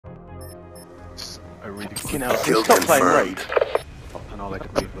I really Kill stop playing confirmed. Raid. And all I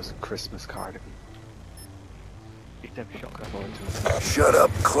could read was a Christmas card. Shut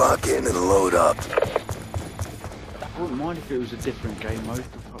up, clock in and load up. I wouldn't mind if it was a different game mode,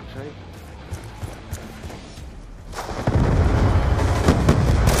 for fuck's sake.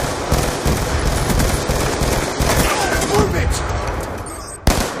 Move it!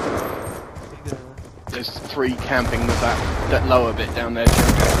 There's 3 camping with that lower bit down there, Jim.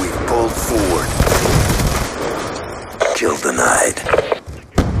 We've pulled forward. Kill denied.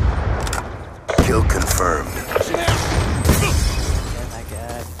 Kill confirmed.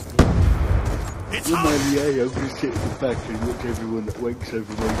 With my EA, I'm gonna sit in the back and watch everyone that wakes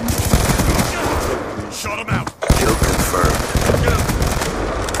over my YouTube. Shot him out! Kill confirmed.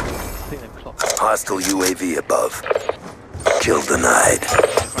 Hostile UAV above. Kill denied.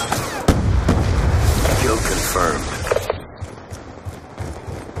 Kill confirmed.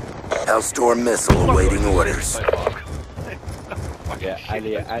 Hellstorm missile awaiting orders. Yeah,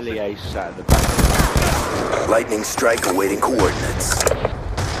 Ali A sat at the back. Lightning strike awaiting coordinates.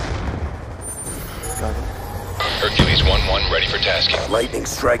 Hercules 1-1 ready for tasking. Lightning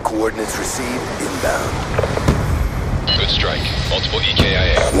strike coordinates received inbound. Good strike. Multiple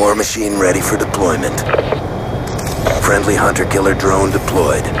EKIA. War machine ready for deployment. Friendly hunter-killer drone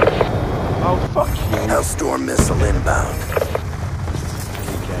deployed. Oh, fuck you. Hellstorm missile inbound.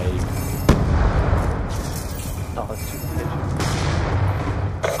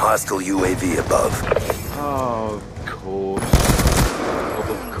 Hostile UAV above. Oh, of course. Of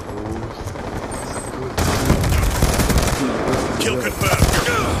course. Kill confirmed!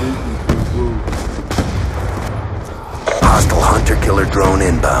 Hostile hunter-killer drone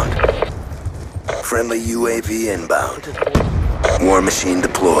inbound. Friendly UAV inbound. War machine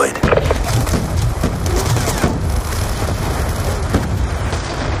deployed.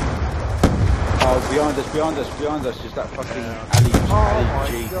 Oh, behind us, just that fucking Ali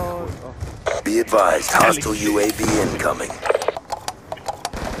G. Be advised, hostile UAV incoming.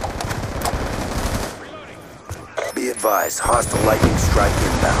 Be advised, hostile lightning strike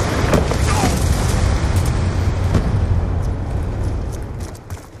inbound.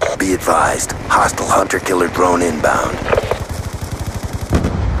 Be advised, hostile hunter-killer drone inbound.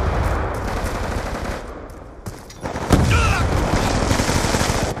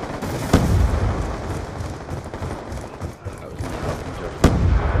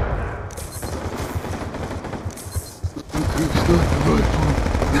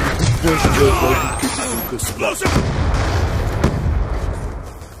 Explosive!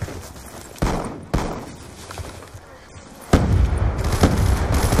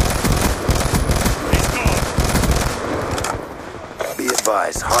 Be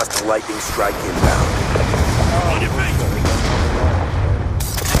advised, hostile lightning strike inbound. On your feet!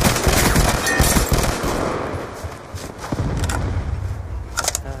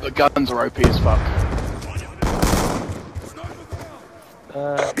 The guns are OP as fuck.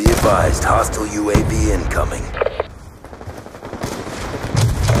 Be advised, hostile UAV incoming.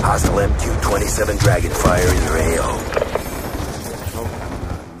 Hostile MQ-27 Dragonfire in your AO.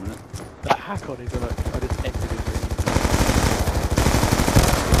 That hack on his, I just exited it.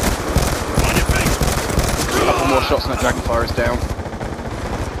 On your feet! A couple more shots and that Dragonfire is down.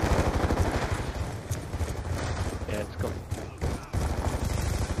 Yeah, it's gone.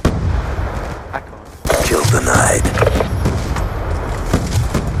 Hack on. Kill denied.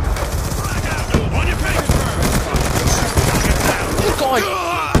 On your feet!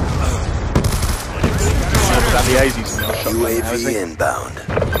 UAV inbound.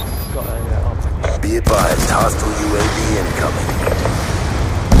 Be advised, hostile UAV incoming.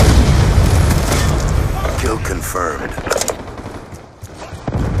 Kill confirmed.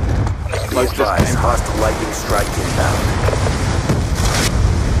 Be advised, hostile lightning strike inbound.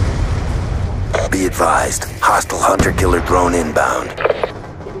 Be advised, hostile hunter-killer drone inbound.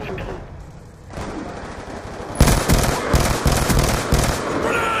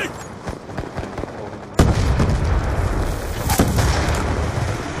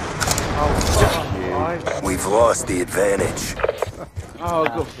 We've lost the advantage. Oh,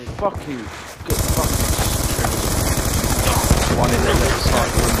 got fucking. One in the left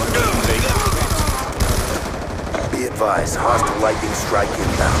side room. Be advised, hostile lightning strike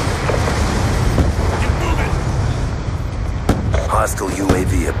inbound. Hostile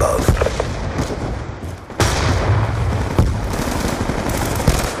UAV above.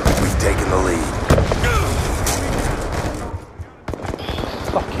 We've taken the lead.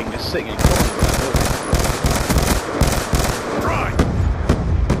 Fucking just sitting in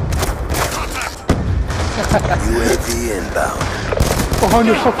UAV inbound. behind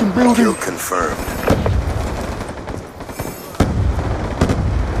the fucking building. Kill confirmed.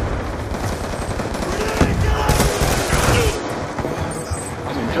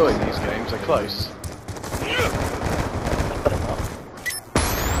 close.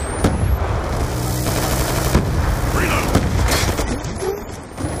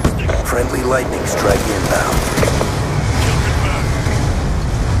 Friendly lightning strike inbound.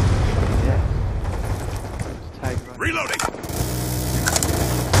 Tag right. Reloading.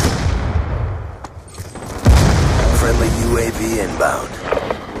 Friendly UAV inbound.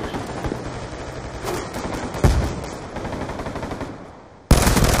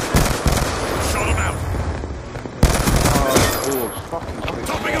 Shot him out. Oh, fucking quick.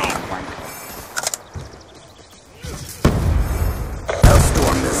 Topping off.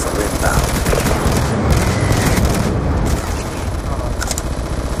 Hellstorm missile inbound.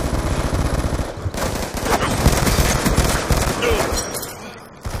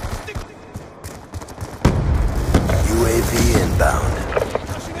 UAV inbound.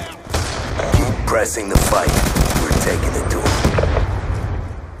 Keep pressing the fight. We're taking it to him.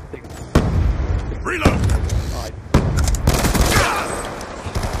 Reload.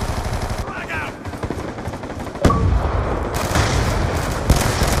 Frag out.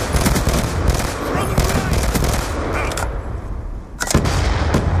 Throw the grenade.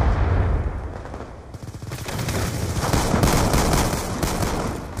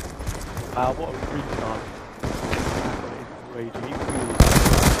 Out. What a retard. Raging.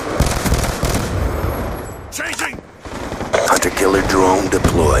 Changing. Hunter-killer drone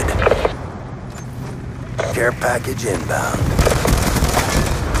deployed. Care package inbound.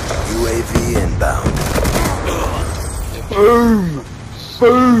 UAV inbound. Boom!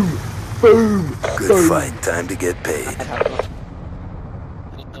 Boom! Boom! Good fight. Time to get paid.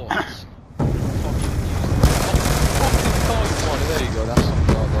 There you go, that's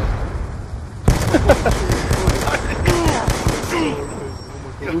something like that.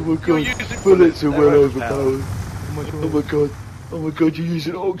 Oh my god, bullets are well overpowered. Oh my god, oh my god, you're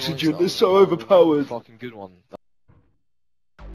using oxygen, they're so overpowered. Fucking good one.